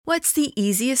What's the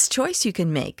easiest choice you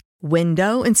can make?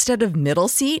 Window instead of middle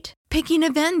seat? Picking a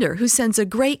vendor who sends a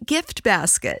great gift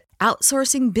basket?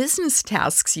 Outsourcing business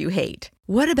tasks you hate?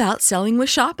 What about selling with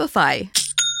Shopify?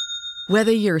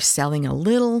 Whether you're selling a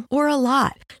little or a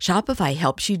lot, Shopify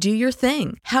helps you do your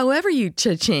thing, however you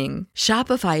cha-ching.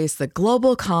 Shopify is the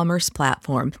global commerce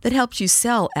platform that helps you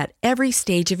sell at every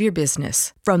stage of your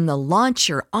business. From the launch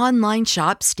your online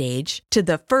shop stage to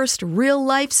the first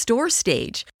real-life store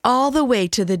stage, all the way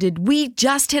to the did we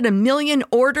just hit a million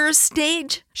orders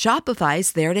stage.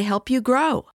 Shopify's there to help you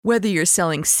grow. Whether you're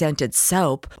selling scented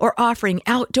soap or offering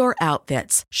outdoor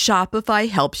outfits, Shopify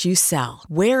helps you sell.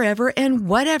 Wherever and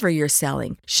whatever you're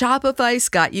selling, Shopify's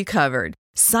got you covered.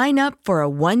 Sign up for a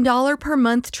 $1 per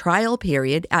month trial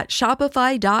period at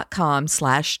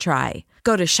shopify.com/try.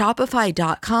 Go to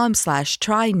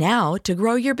shopify.com/try now to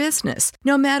grow your business,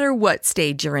 no matter what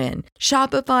stage you're in.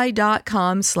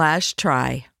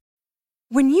 Shopify.com/try.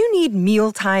 When you need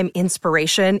mealtime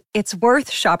inspiration, it's worth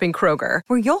shopping Kroger,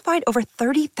 where you'll find over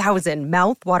 30,000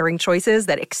 mouth-watering choices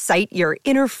that excite your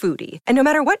inner foodie. And no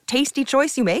matter what tasty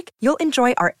choice you make, you'll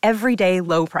enjoy our everyday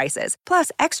low prices, plus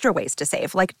extra ways to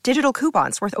save, like digital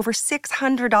coupons worth over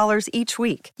 $600 each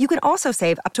week. You can also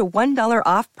save up to $1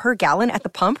 off per gallon at the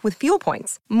pump with fuel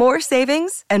points. More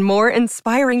savings and more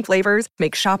inspiring flavors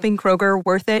make shopping Kroger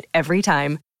worth it every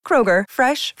time. Kroger,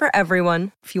 fresh for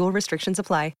everyone. Fuel restrictions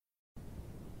apply.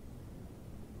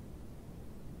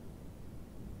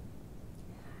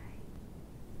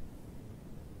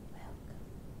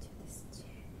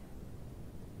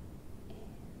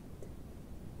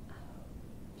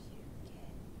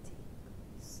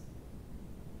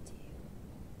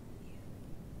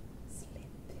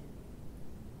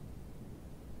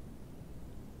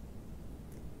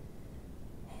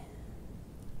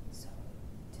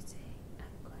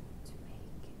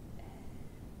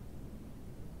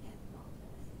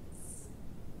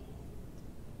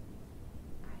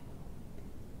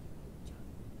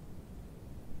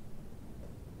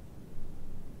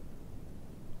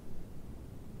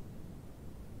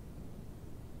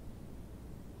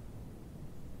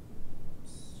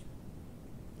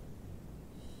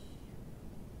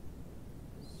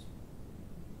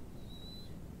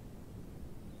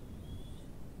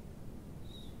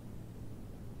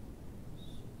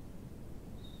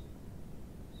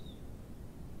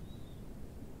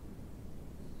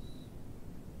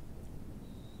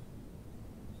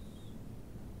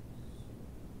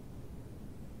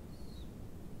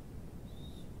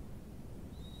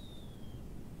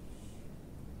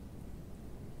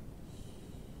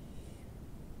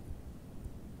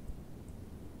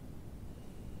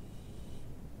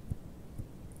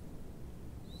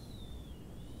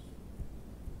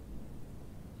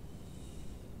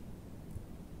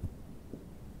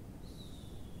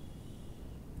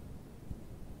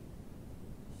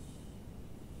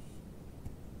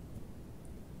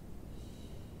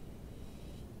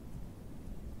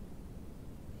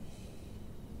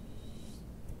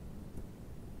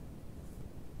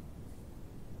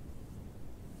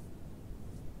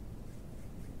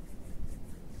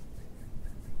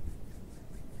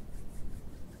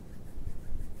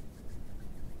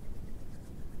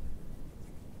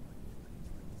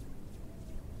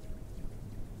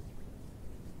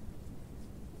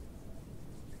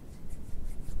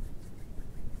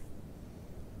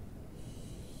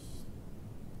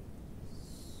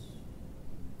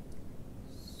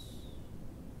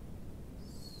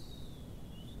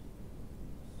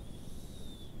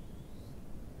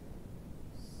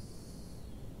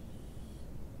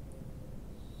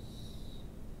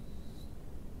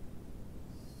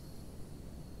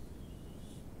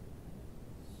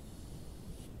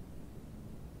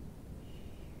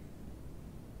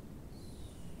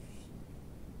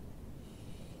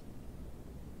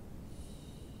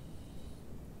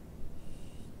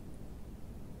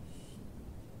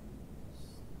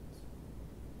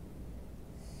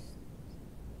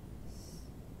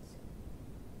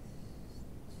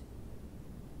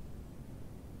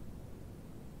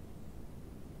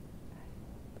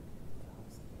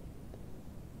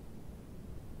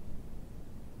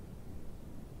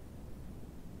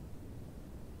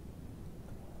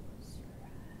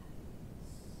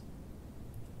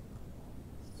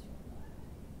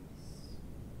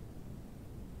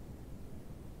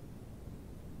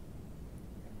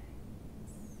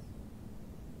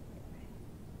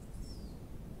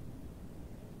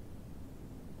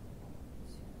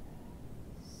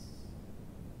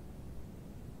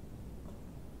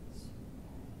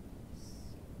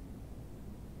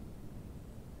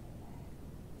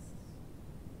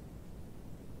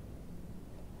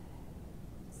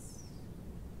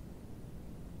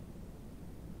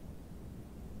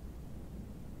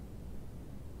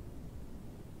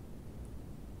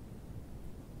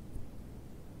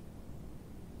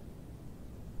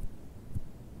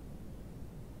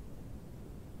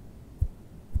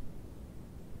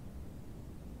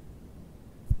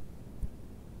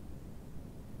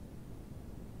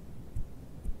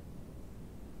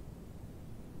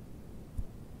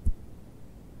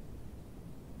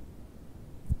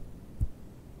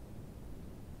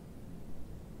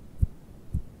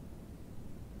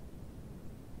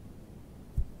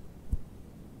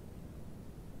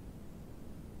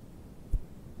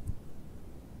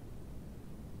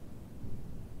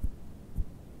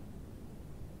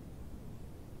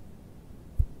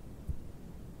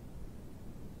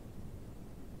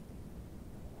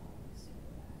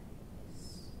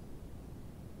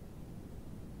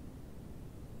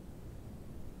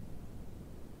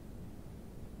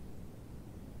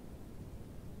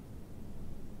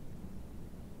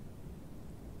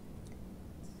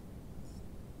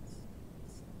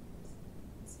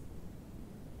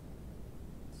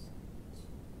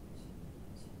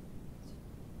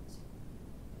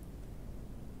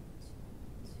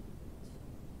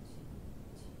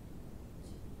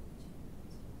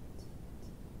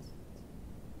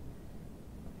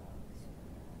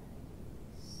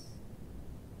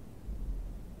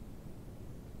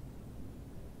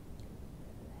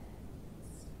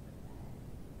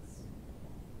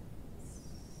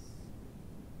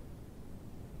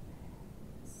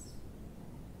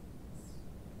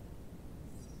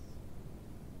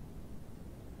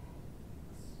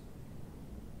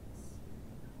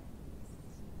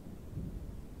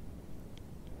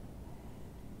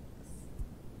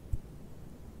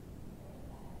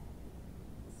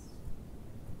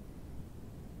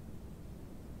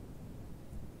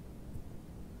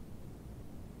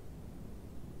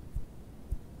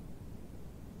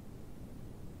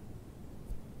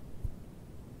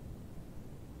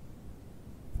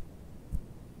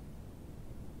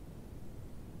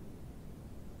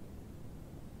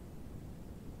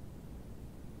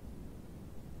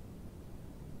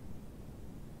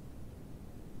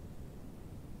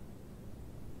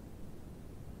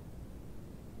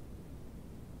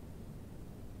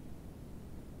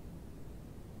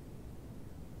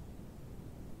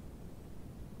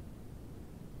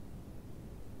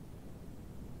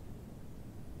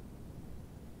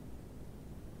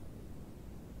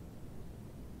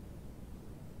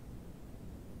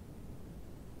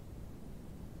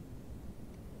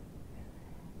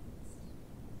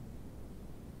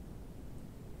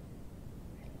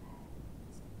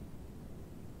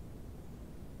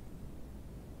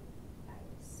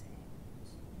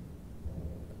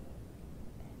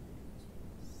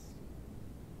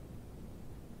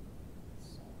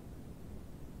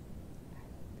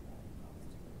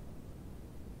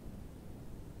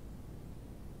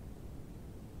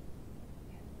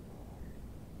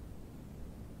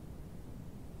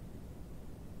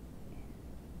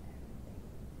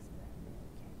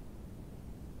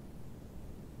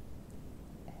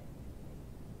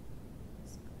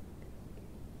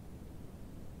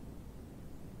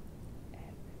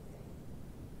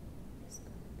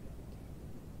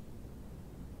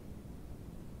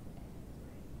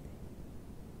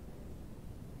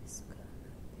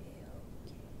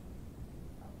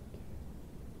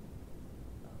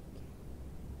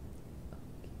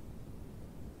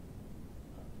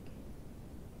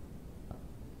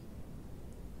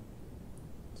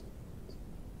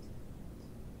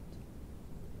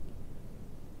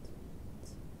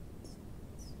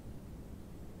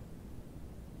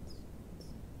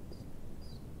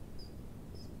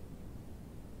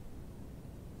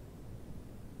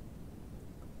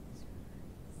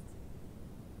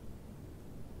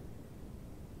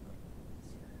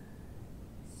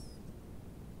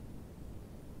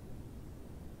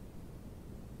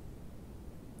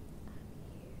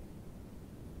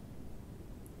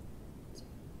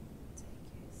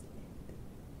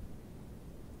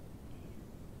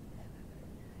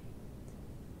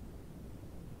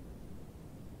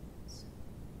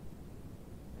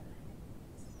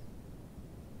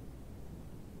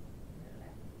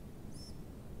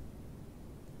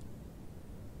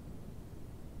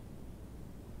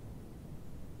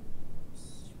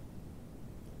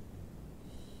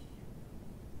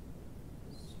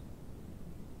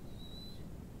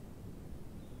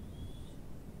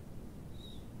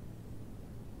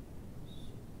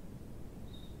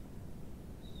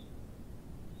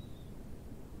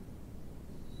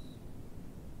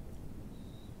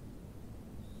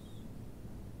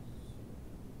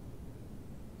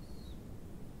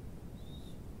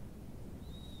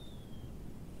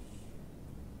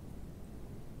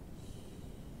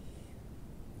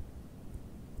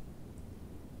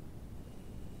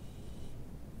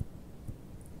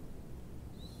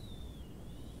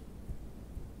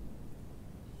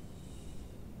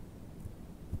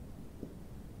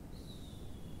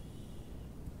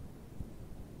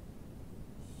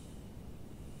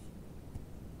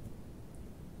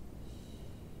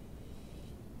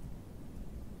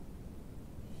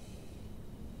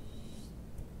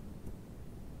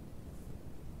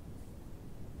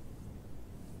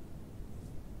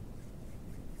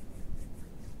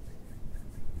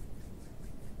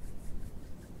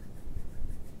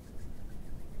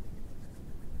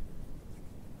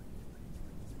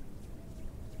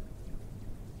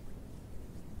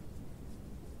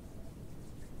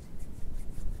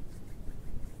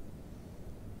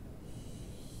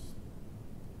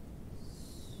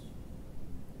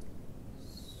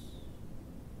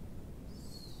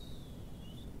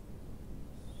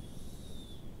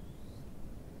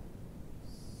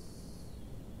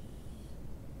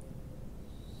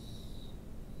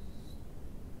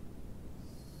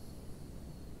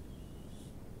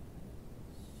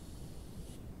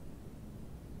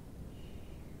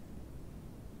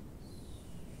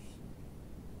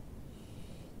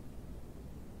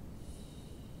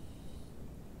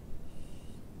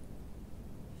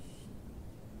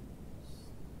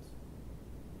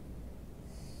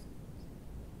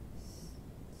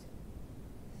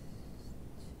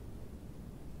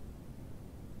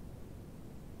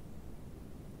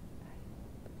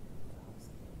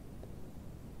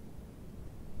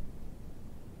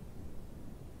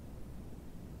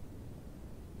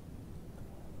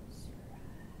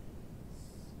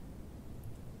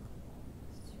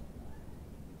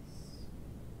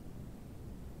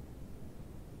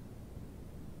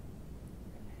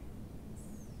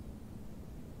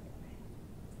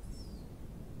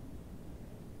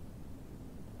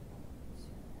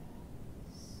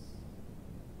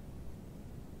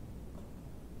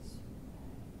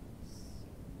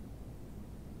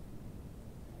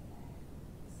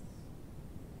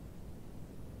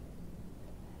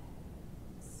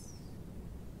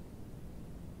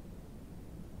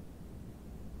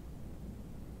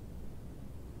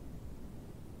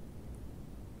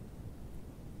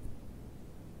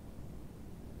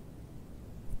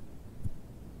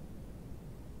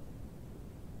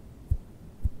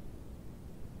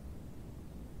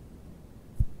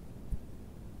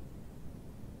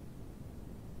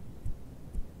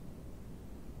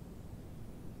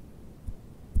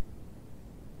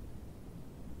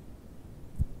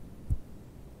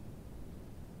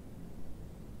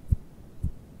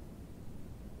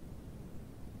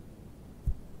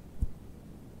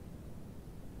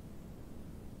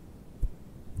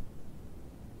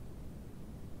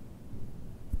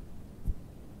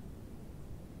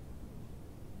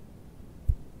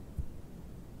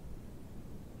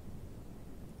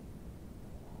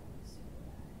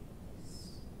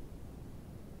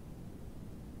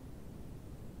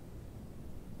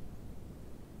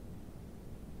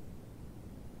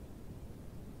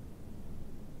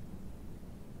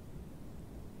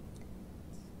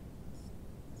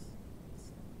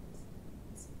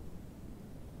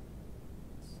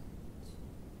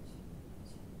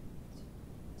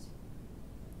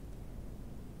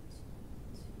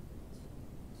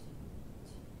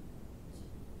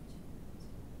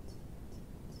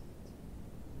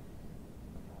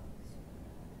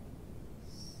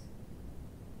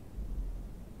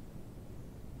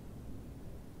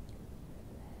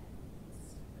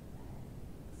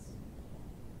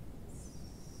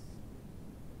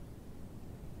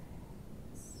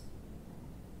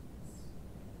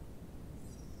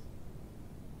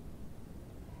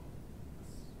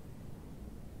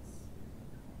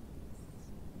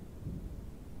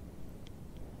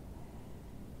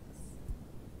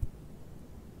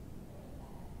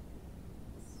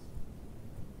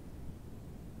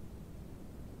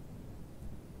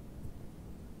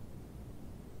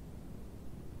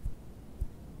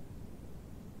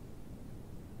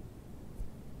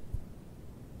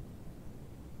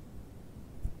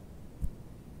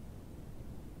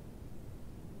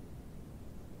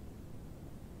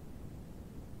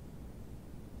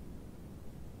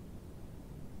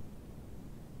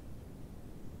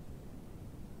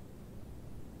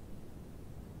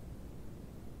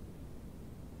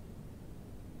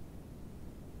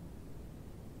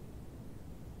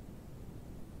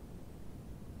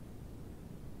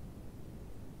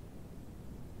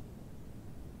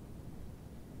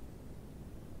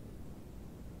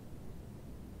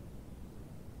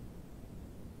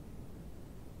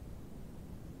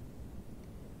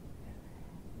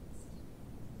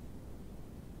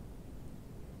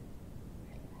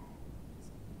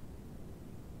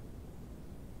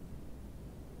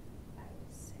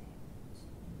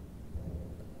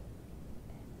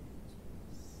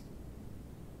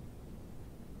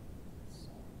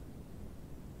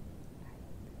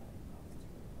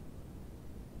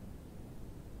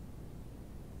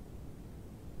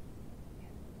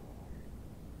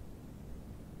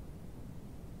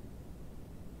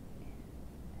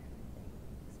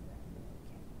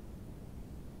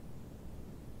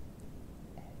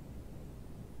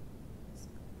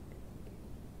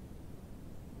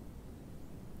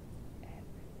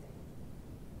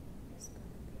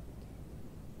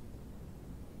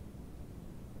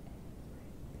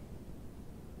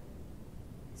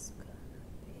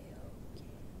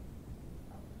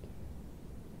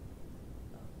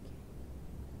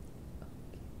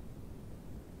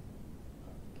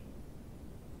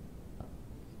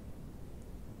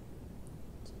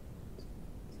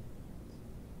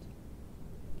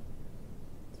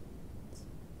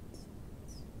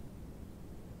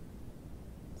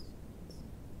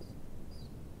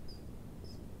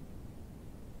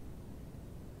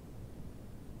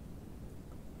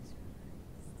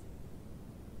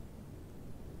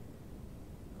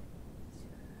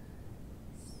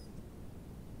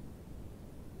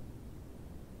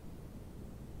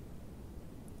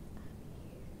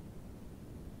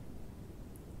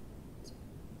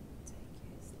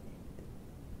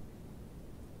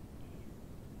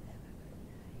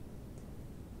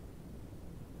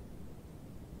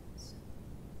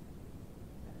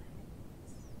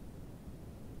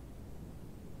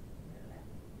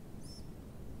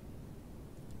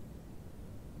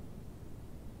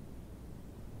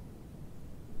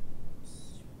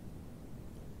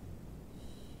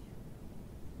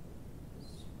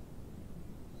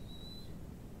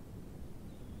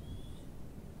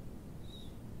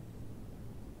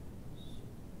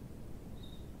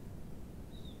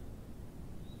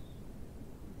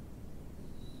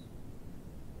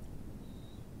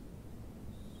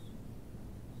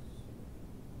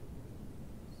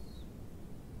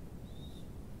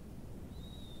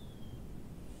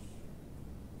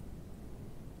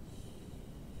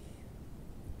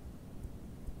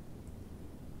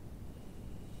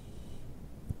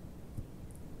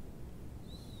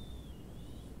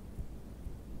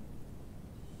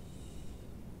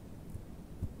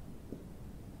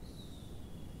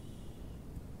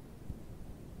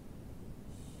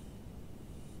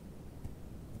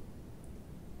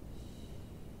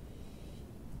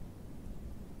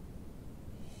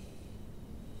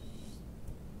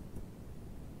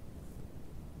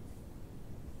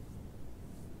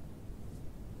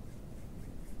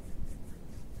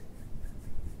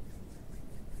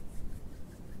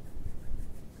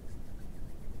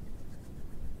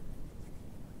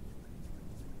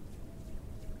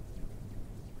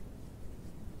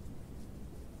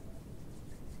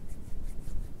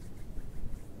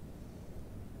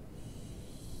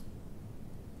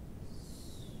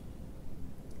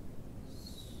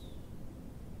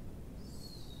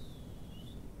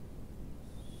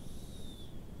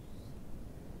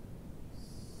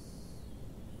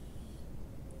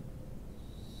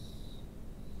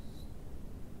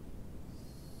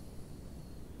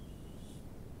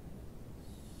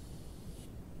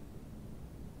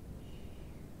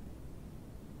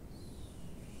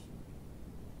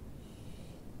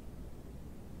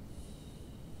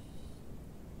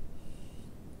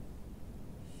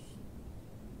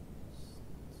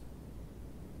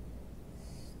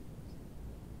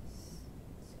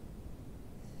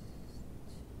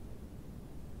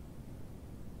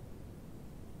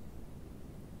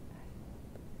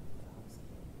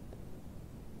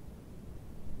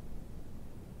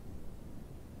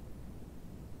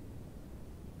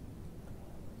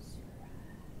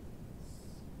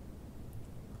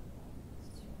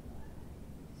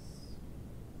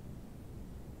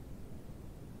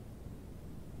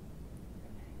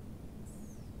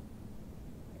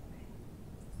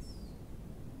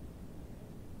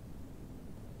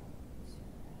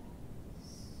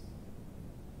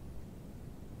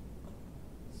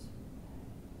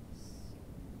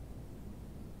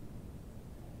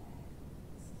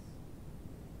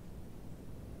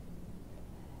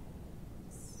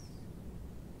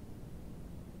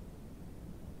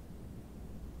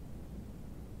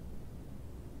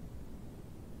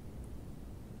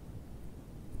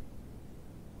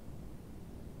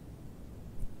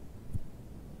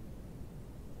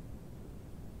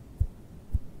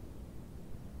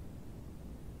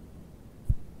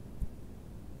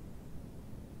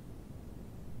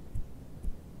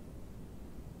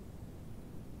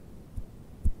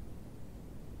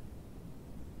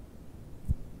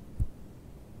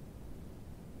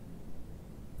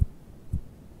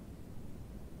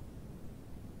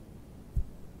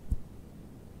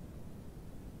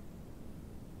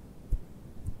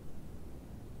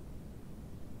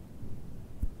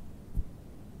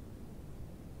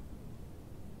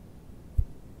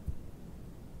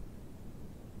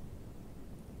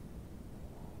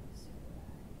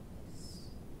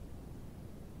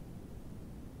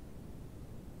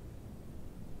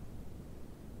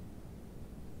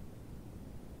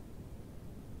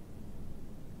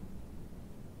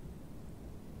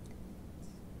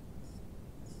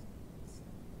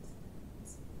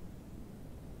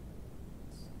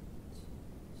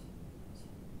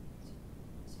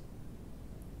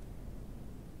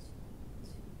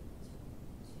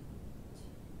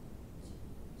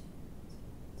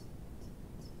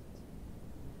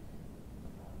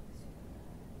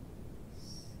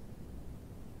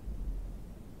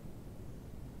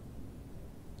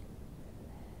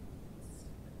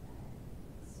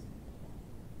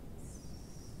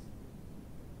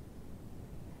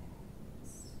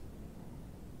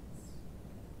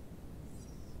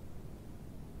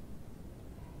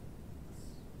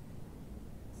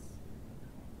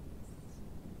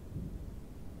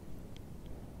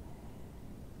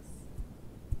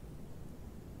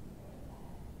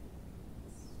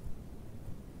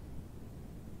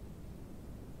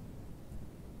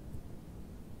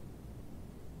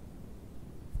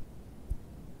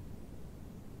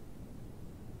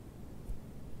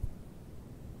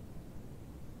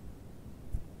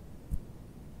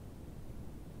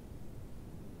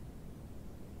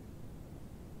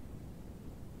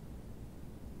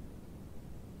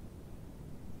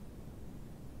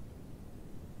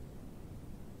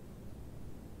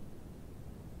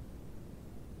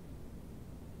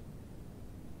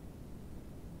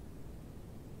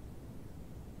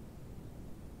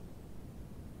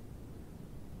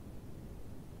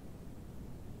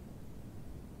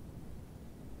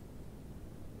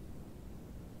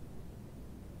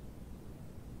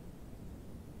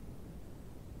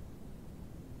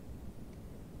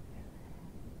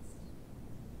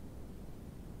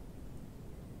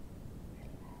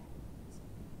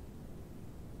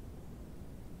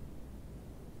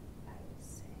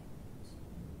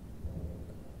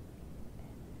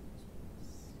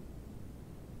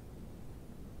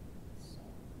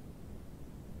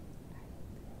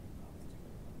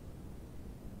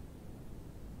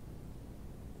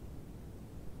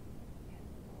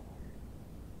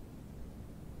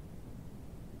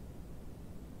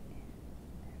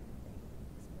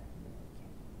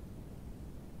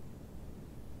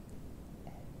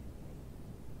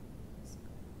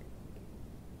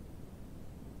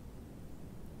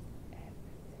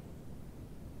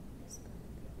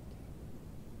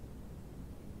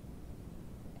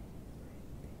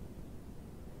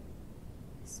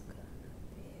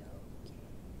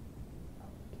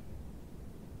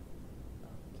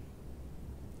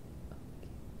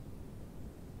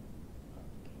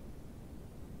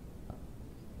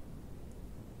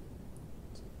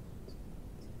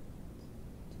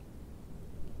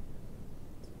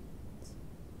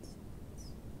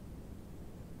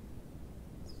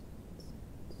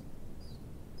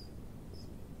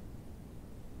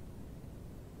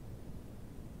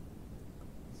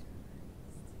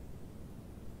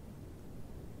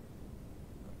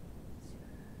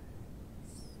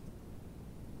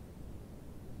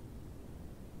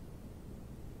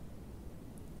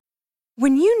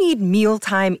 When you need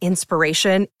mealtime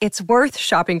inspiration, it's worth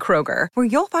shopping Kroger, where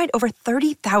you'll find over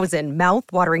 30,000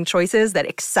 mouth-watering choices that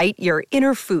excite your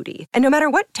inner foodie. And no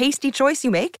matter what tasty choice you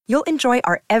make, you'll enjoy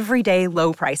our everyday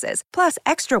low prices, plus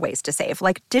extra ways to save,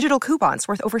 like digital coupons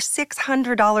worth over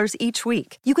 $600 each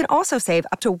week. You can also save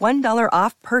up to $1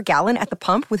 off per gallon at the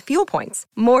pump with fuel points.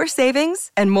 More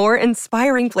savings and more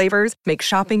inspiring flavors make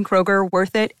shopping Kroger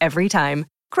worth it every time.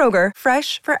 Kroger,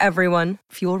 fresh for everyone.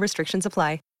 Fuel restrictions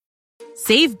apply.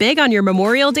 Save big on your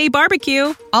Memorial Day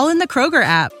barbecue, all in the Kroger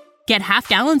app. Get half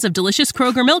gallons of delicious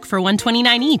Kroger milk for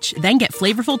 $1.29 each. Then get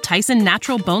flavorful Tyson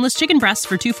natural boneless chicken breasts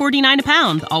for $2.49 a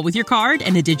pound, all with your card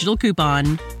and a digital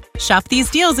coupon. Shop these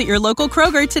deals at your local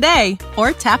Kroger today,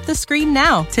 or tap the screen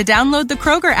now to download the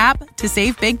Kroger app to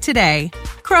save big today.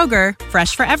 Kroger,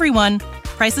 fresh for everyone.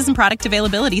 Prices and product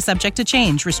availability subject to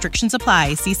change. Restrictions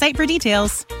apply. See site for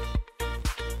details.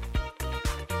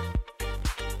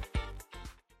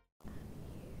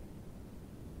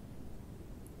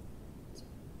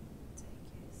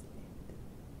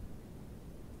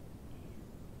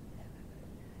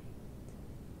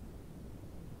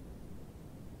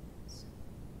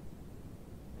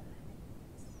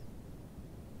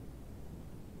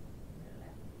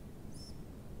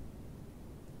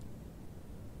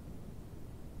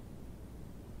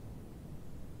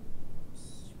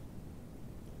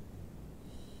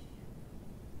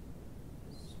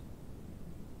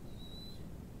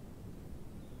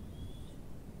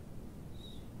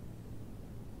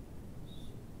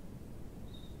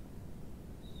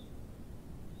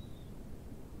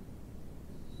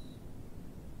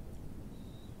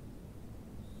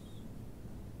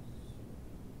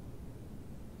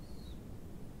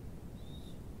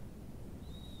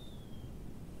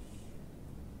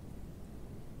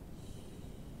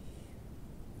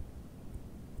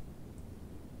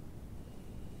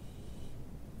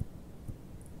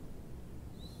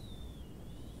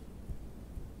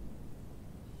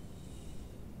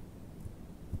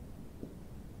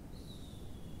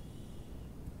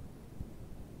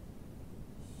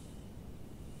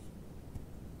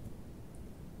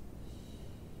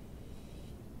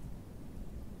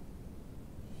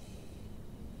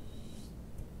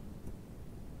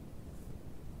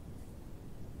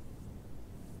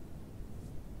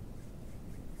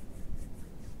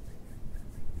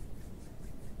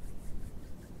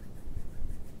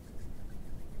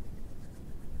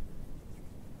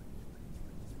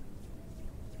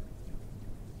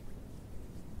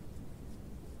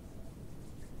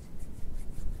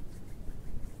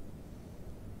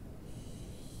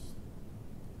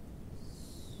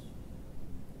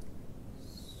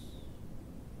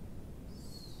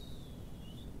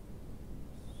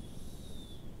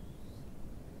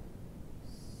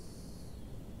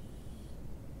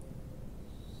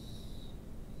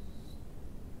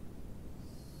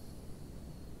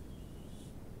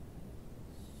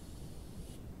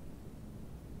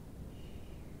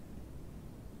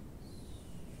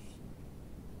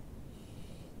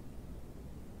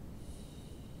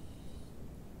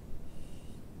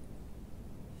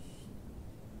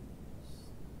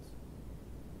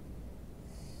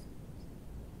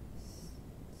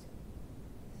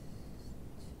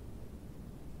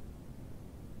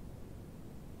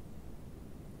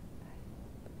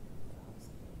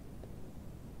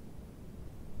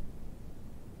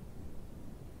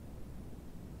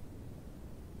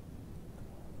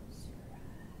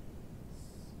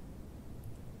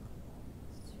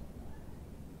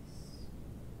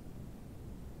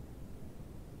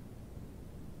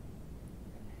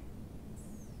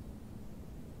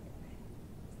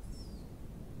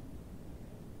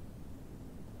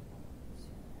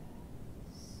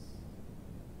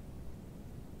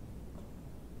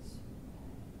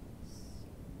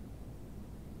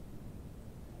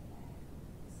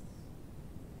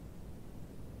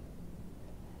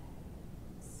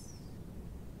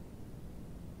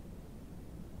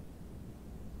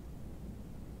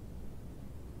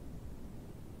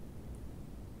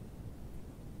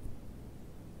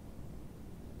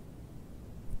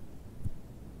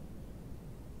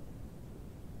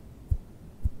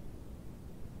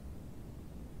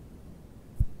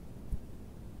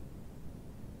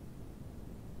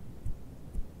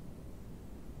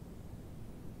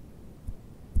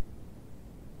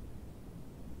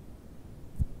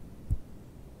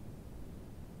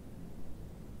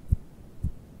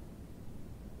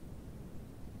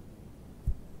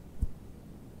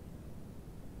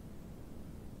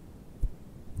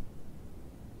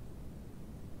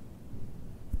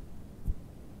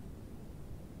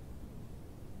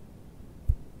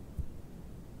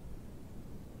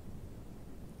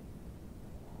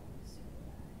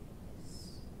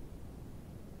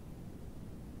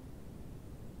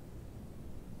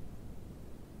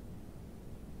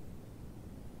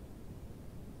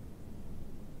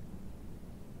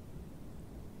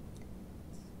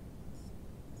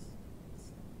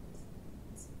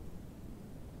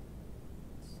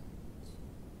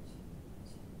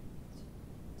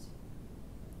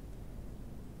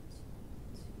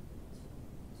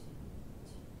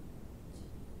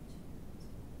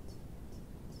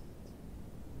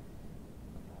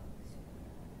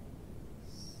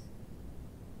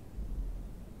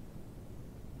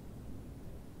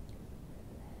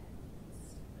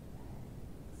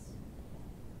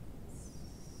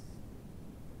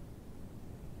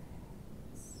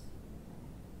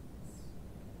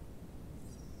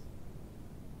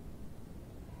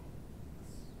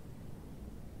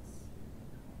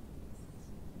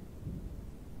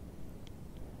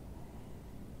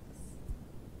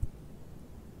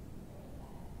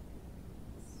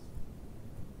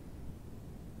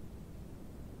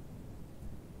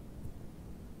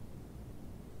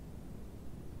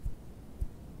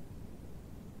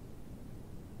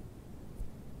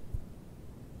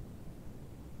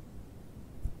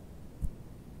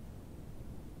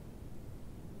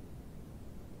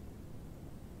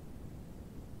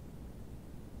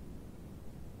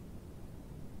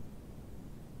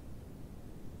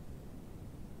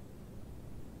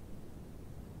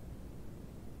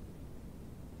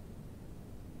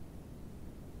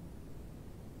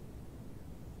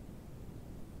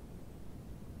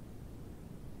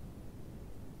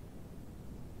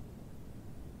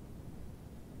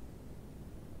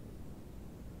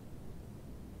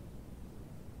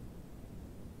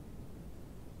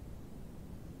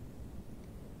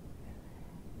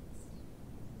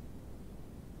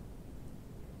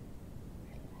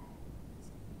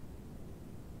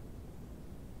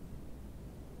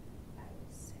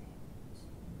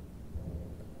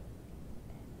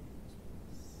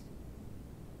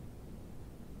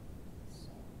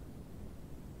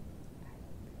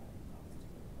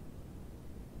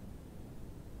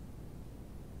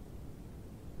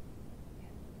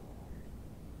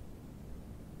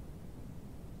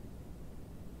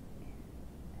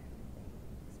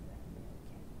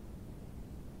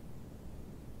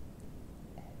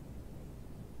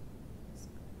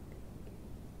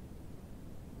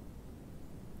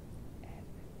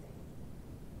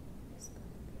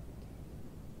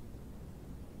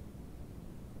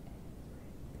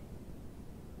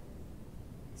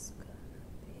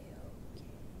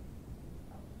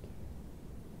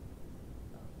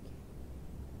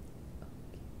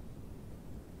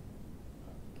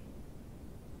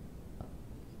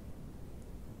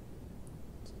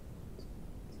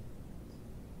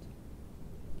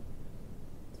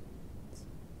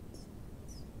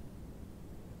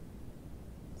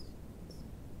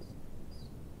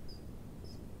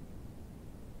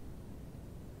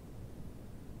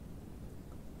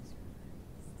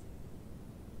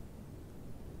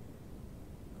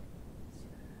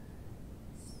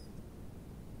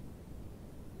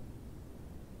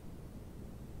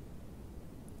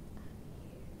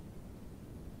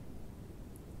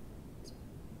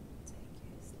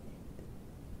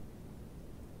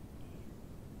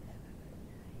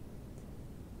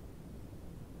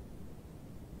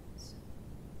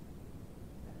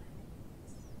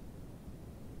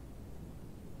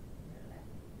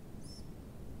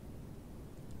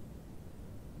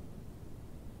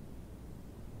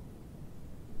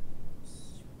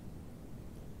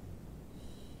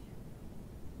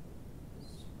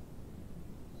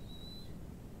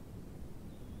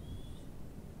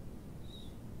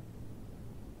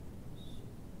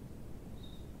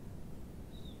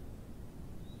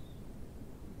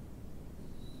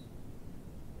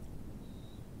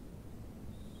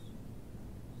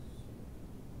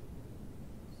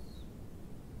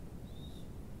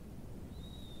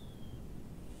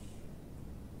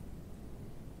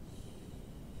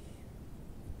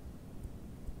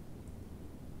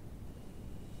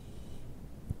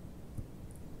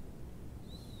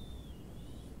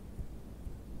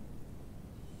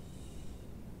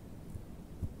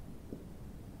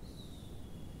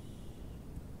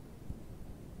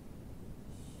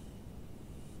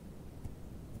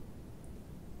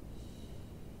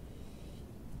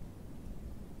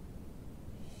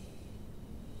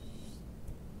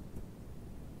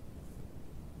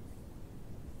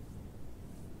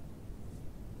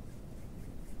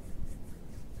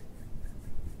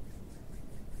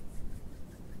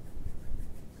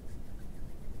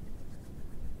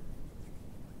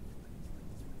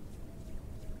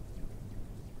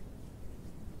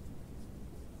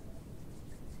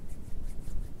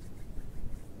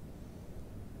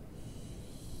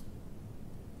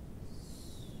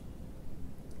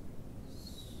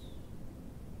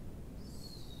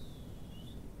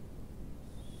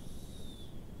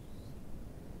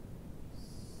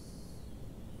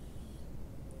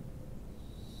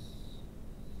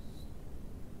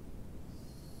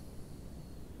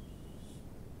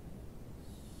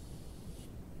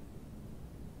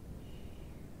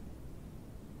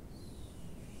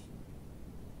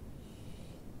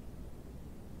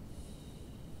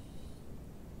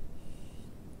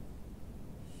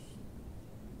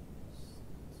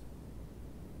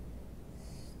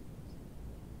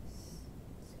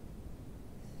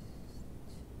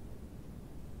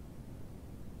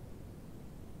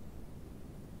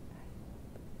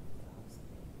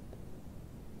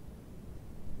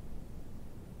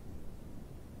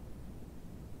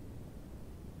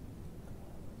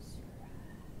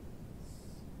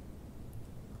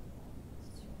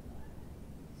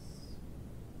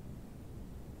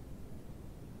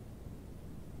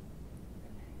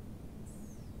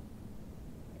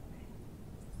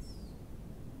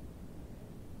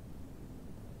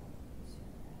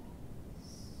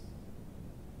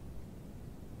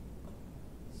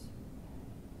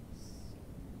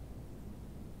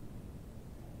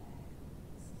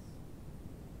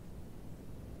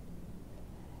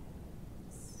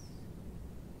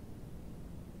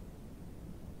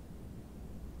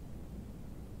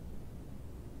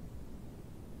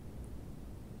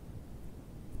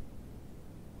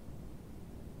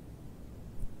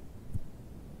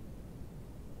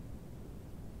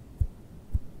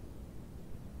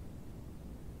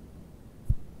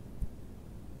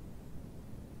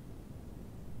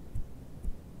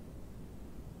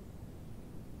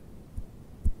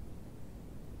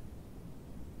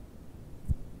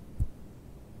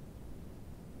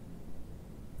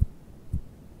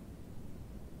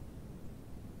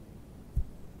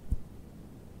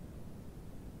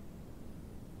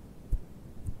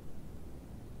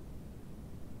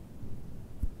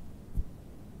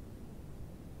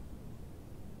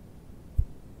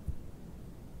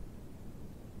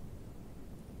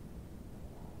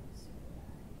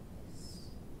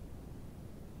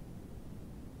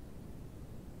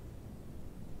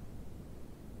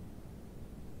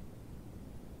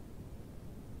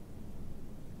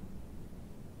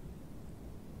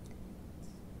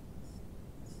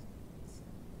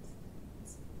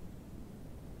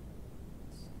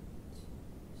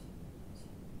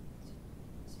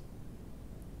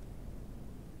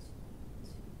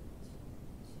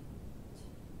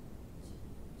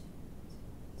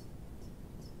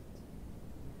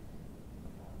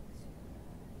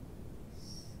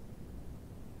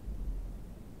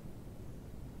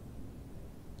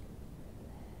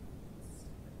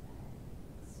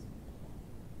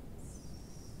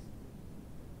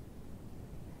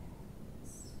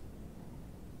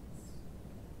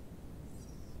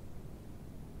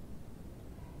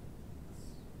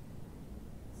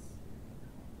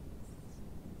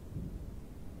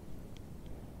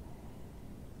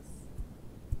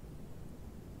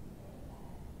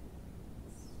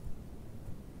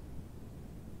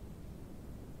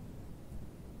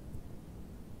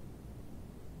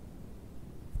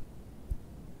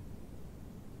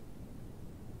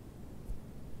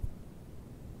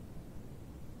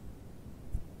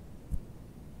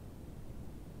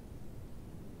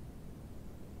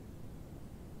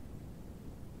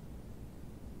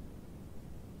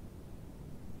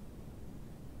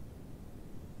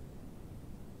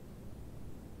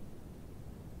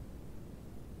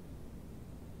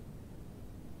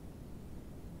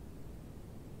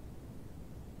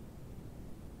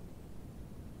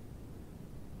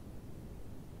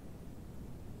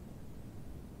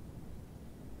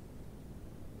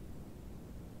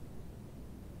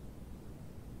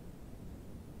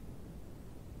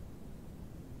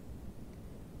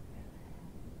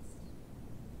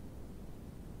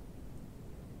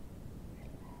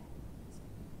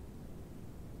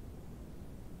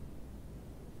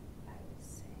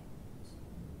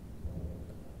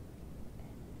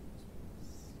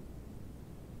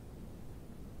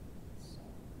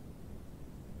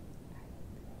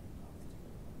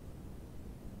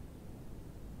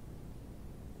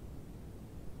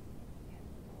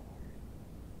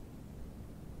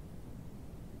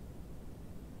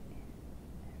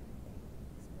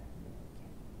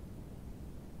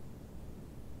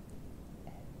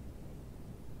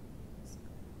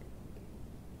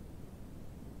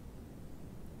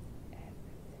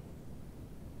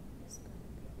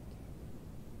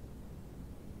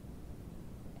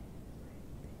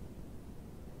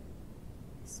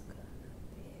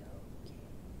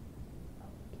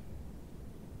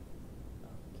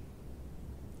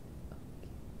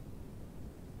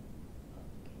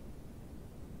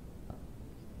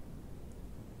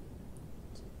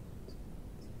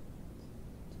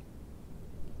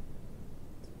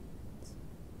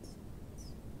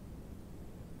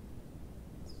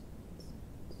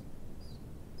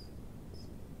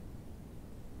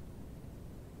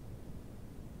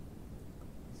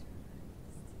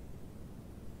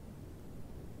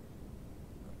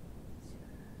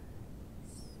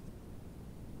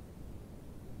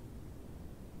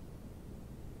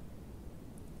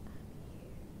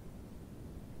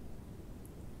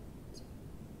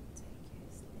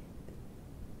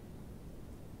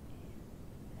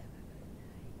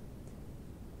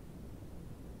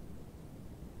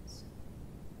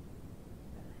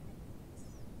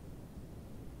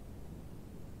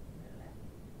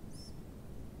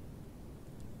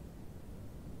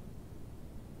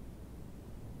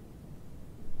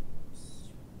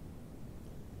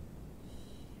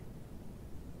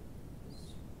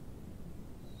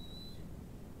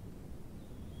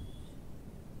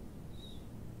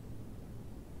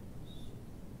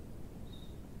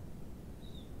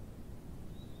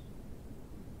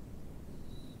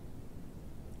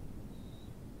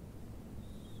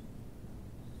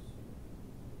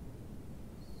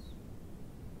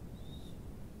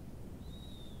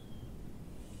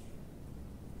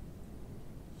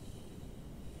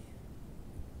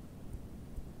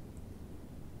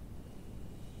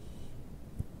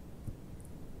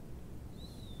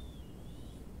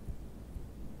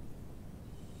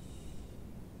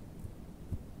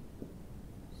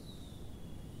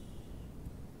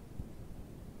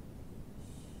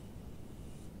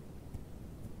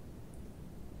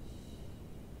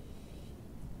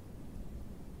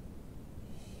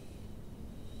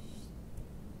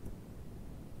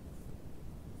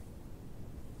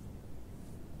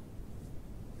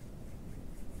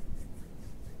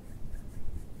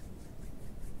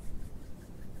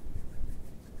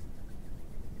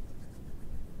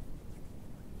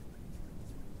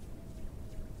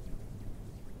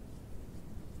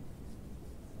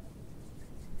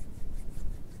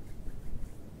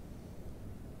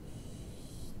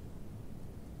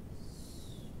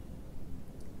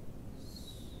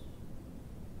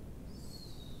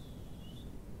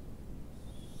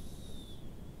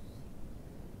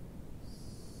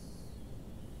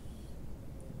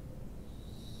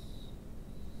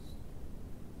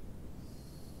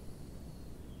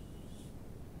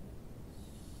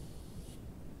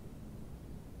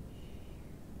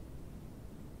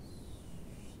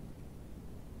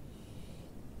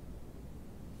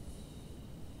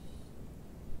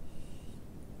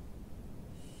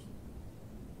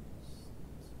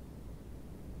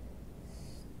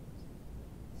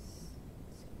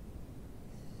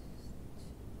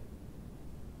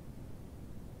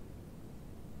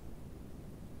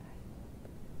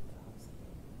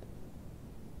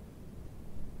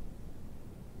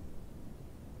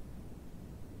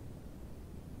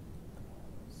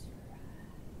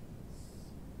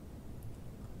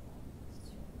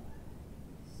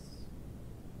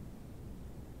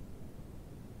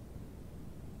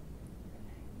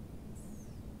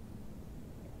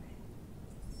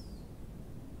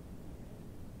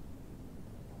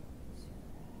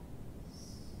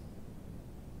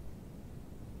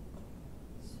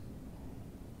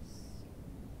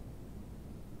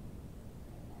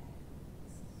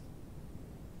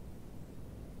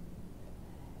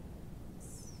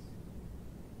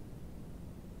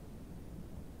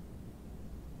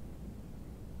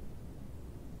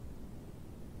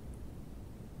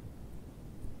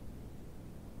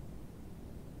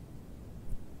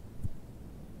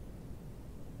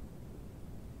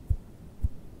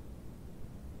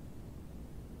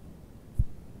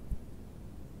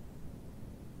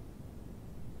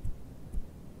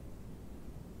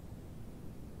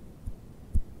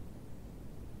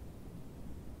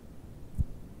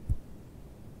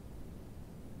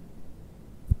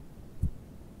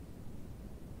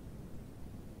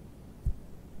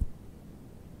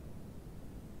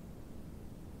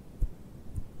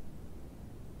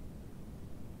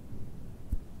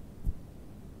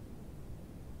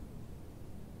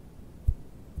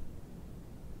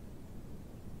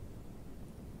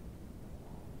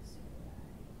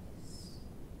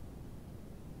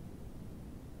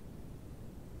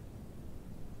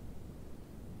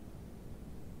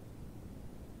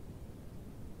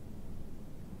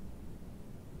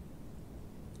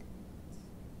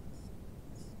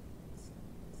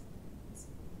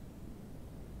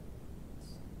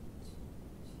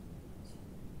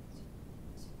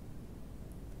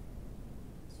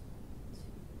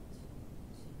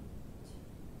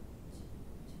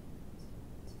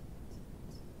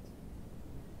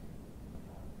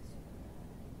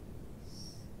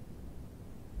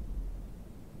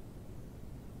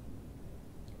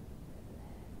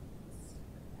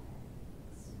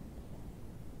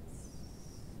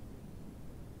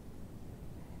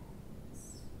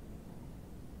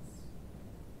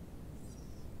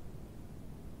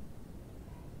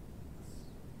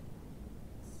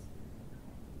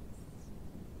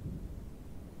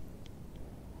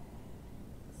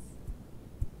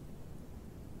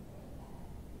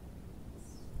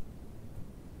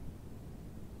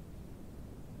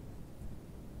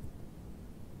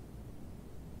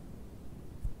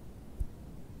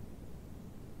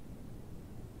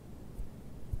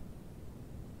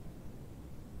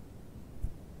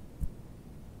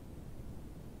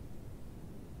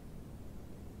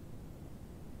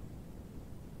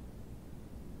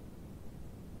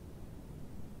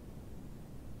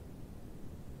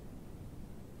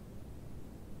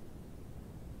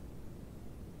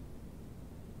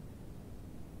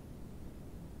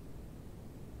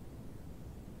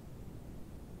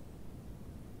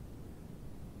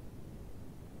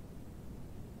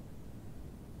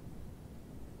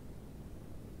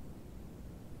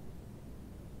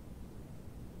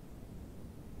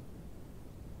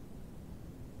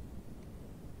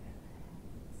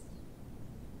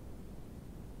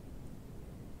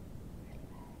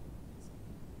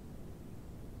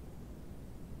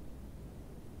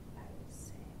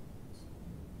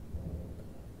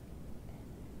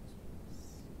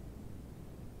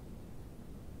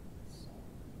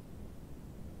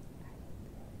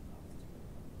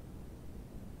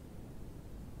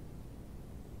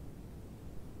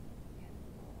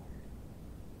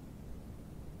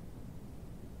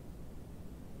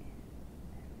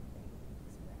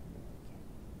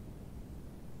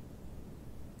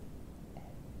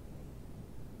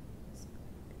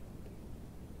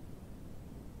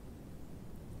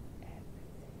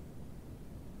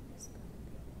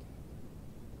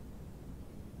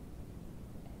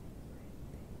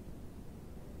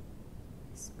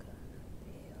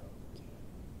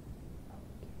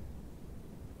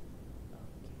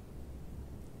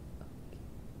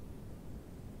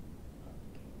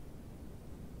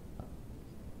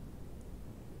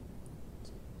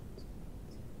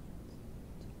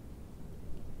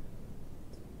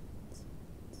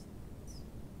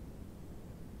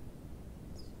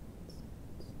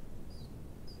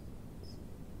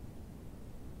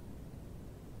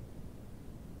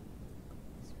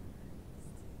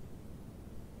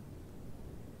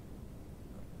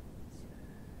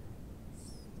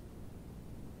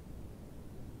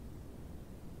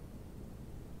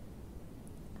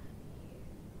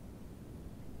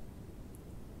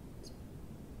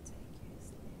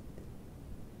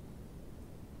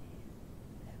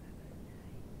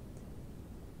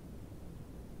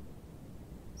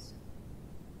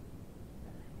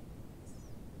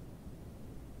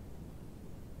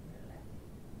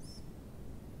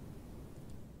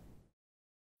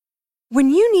 When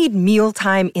you need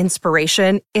mealtime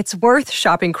inspiration, it's worth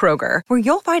shopping Kroger, where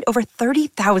you'll find over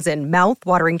 30,000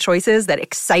 mouth-watering choices that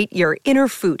excite your inner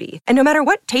foodie. And no matter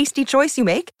what tasty choice you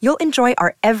make, you'll enjoy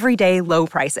our everyday low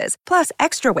prices, plus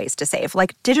extra ways to save,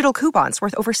 like digital coupons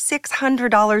worth over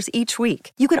 $600 each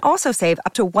week. You can also save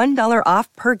up to $1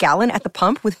 off per gallon at the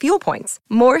pump with fuel points.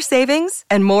 More savings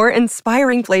and more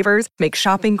inspiring flavors make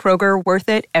shopping Kroger worth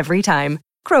it every time.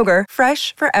 Kroger,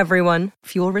 fresh for everyone.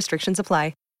 Fuel restrictions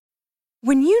apply.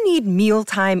 When you need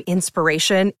mealtime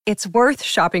inspiration, it's worth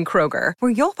shopping Kroger, where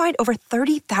you'll find over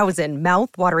 30,000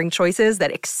 mouth-watering choices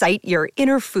that excite your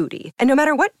inner foodie. And no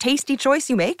matter what tasty choice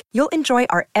you make, you'll enjoy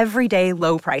our everyday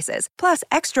low prices, plus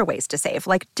extra ways to save,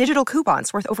 like digital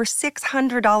coupons worth over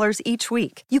 $600 each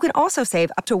week. You can also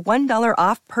save up to $1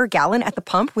 off per gallon at the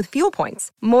pump with fuel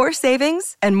points. More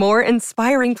savings and more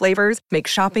inspiring flavors make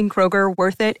shopping Kroger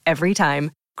worth it every time.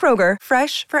 Kroger,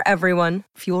 fresh for everyone.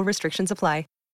 Fuel restrictions apply.